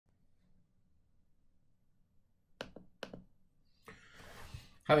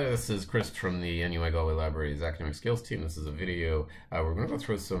Hi there, this is Chris from the NUI Galway Library's Academic Skills team. This is a video. We're going to go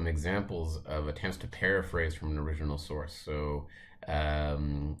through some examples of attempts to paraphrase from an original source. So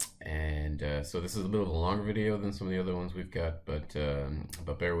this is a bit of a longer video than some of the other ones we've got, but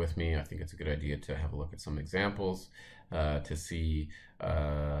bear with me. I think it's a good idea to have a look at some examples to see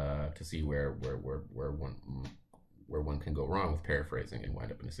where one can go wrong with paraphrasing and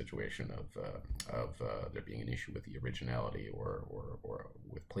wind up in a situation of there being an issue with the originality or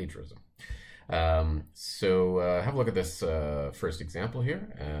with plagiarism. Have a look at this first example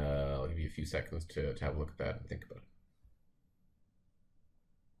here. I'll give you a few seconds to have a look at that and think about it.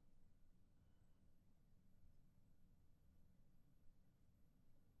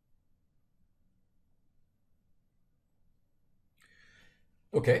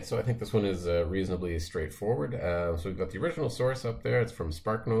 Okay, so I think this one is reasonably straightforward. So we've got the original source up there. It's from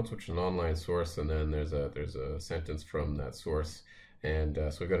SparkNotes, which is an online source, and then there's a sentence from that source. And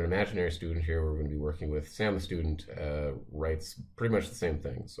so we've got an imaginary student here. We're going to be working with Sam the student. Writes pretty much the same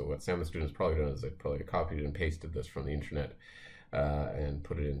thing. So what Sam the student has probably done is they probably copied and pasted this from the internet and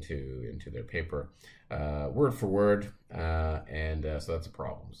put it into their paper, word for word, so that's a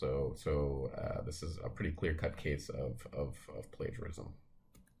problem. So this is a pretty clear-cut case of plagiarism.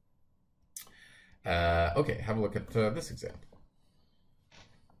 Okay, have a look at this example.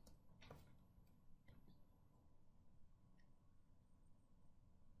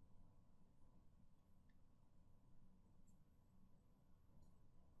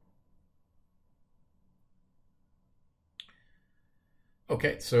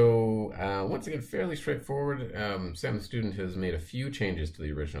 Okay, so once again, fairly straightforward. Sam the student has made a few changes to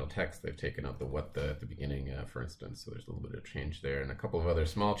the original text. They've taken out the what the at the beginning, for instance, so there's a little bit of change there, and a couple of other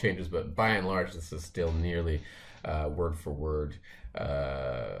small changes, but by and large, this is still nearly word for word,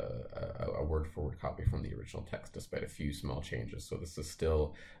 a word for word copy from the original text, despite a few small changes. So this is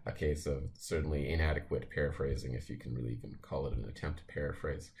still a case of certainly inadequate paraphrasing, if you can really even call it an attempt to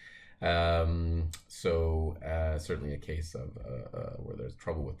paraphrase. Certainly a case of where there's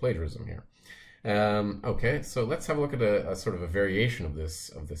trouble with plagiarism here. Okay, so let's have a look at a sort of a variation of the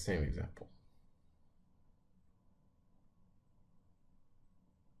same example.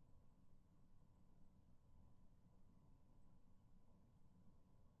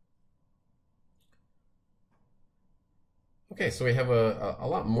 Okay, so we have a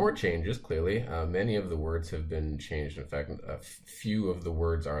lot more changes, clearly. Many of the words have been changed. In fact, a few of the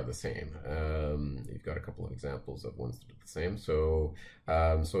words are the same. You've got a couple of examples of ones that are the same. So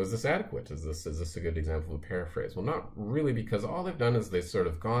is this adequate? Is this a good example of a paraphrase? Well, not really, because all they've done is they've sort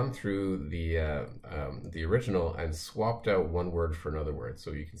of gone through the original and swapped out one word for another word.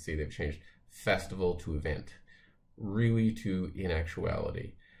 So you can see they've changed festival to event, really to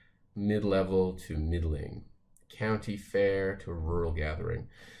inactuality, mid-level to middling, county fair to rural gathering.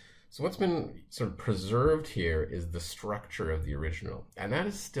 So what's been sort of preserved here is the structure of the original, and that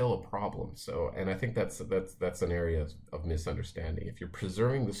is still a problem. And I think that's an area of misunderstanding. If you're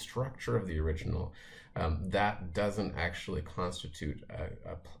preserving the structure of the original, that doesn't actually constitute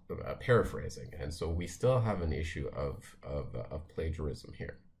a paraphrasing, and so we still have an issue of plagiarism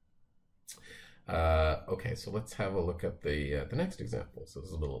here. Okay, so let's have a look at the next example. So this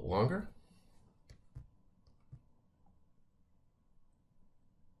is a little longer.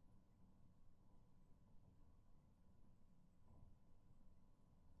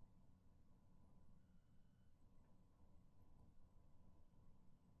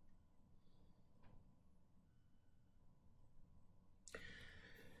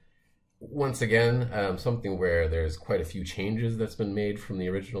 Once again, something where there's quite a few changes that's been made from the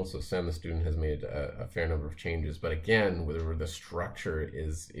original. So Sam the student has made a fair number of changes, but again, where the structure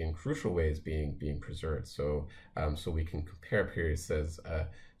is in crucial ways being preserved. So we can compare periods. Says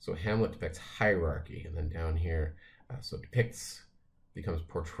so Hamlet depicts hierarchy, and then down here, so depicts becomes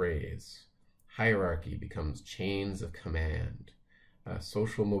portrays. Hierarchy becomes chains of command.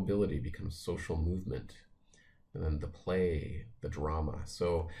 Social mobility becomes social movement. And then the play, the drama.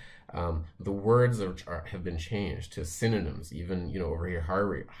 So the words have been changed to synonyms. Even over here,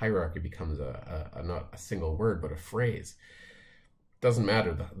 hierarchy becomes not a single word but a phrase. Doesn't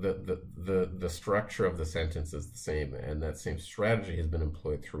matter. The structure of the sentence is the same, and that same strategy has been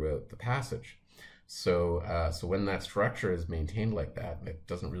employed throughout the passage. So when that structure is maintained like that, it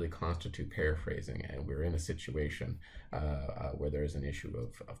doesn't really constitute paraphrasing, and we're in a situation where there is an issue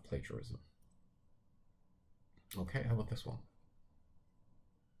of plagiarism. Okay, how about this one?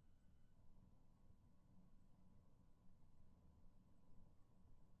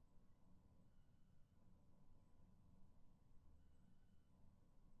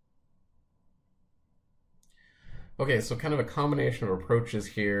 Okay, so kind of a combination of approaches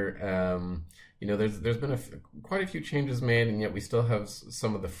here. There's been quite a few changes made, and yet we still have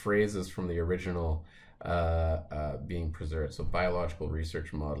some of the phrases from the original being preserved. So biological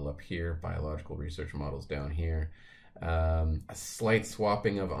research model up here, biological research models down here. A slight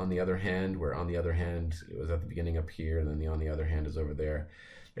swapping of on the other hand, where on the other hand it was at the beginning up here, and then the on the other hand is over there.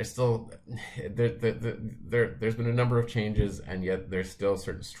 There's still there's been a number of changes, and yet there's still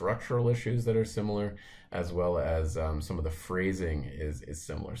certain structural issues that are similar, as well as some of the phrasing is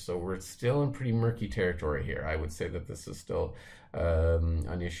similar. So we're still in pretty murky territory here. I would say that this is still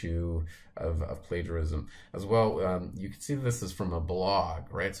an issue of plagiarism as well. You can see this is from a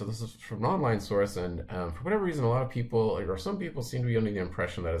blog, right? So this is from an online source, and for whatever reason, a lot of people, or some people, seem to be under the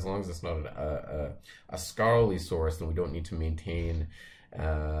impression that as long as it's not a scholarly source, then we don't need to maintain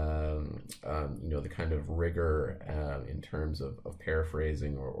the kind of rigor in terms of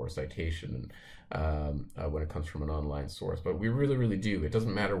paraphrasing or citation when it comes from an online source. But we really, really do. It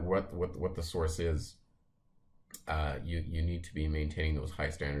doesn't matter what the source is. You need to be maintaining those high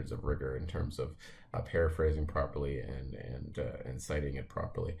standards of rigor in terms of paraphrasing properly and citing it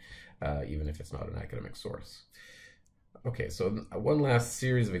properly, even if it's not an academic source. Okay, so one last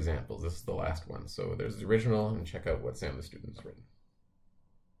series of examples. This is the last one. So there's the original, and check out what Sam the student has written.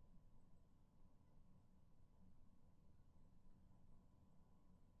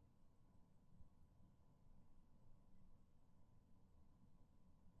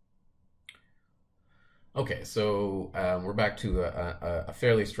 Okay, so we're back to a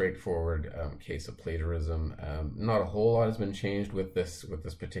fairly straightforward case of plagiarism. Not a whole lot has been changed with this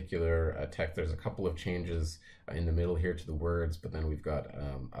particular text. There's a couple of changes in the middle here to the words, but then we've got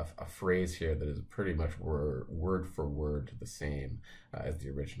a phrase here that is pretty much word for word the same as the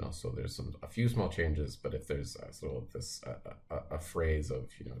original. So there's a few small changes, but if there's sort of this a phrase of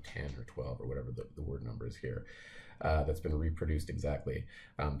 10 or 12 or whatever the word number is here, that's been reproduced exactly.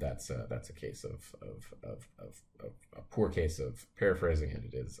 That's a case of a poor case of paraphrasing, and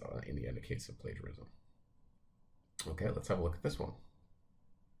it is in the end a case of plagiarism. Okay, let's have a look at this one.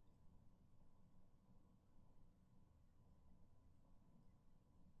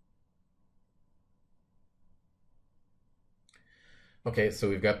 Okay, so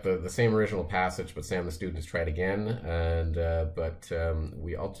we've got the same original passage, but Sam the student has tried again, and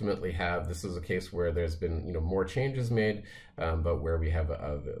we ultimately have, this is a case where there's been more changes made, but where we have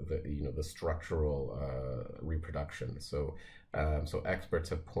the structural reproduction. So experts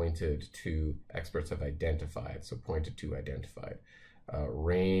have identified. So pointed to, identified.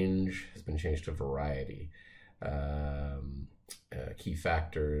 Range has been changed to variety. Key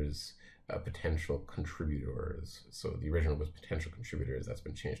factors. Potential contributors. So the original was potential contributors. That's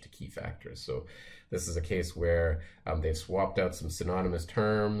been changed to key factors. So this is a case where they've swapped out some synonymous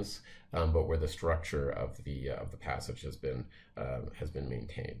terms, but where the structure of the passage has been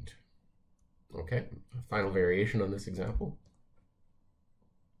maintained. Okay, final variation on this example.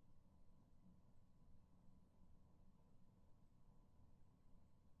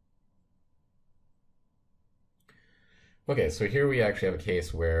 Okay, so here we actually have a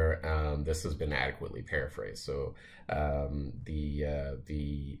case where this has been adequately paraphrased. So the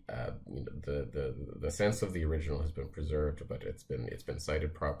sense of the original has been preserved, but it's been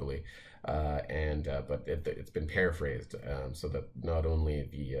cited properly, but it's been paraphrased, so that not only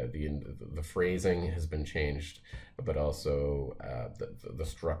the phrasing has been changed, but also the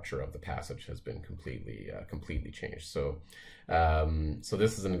structure of the passage has been completely changed. So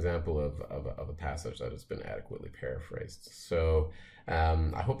this is an example of a passage that has been adequately paraphrased. So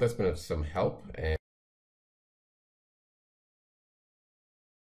I hope that's been of some help.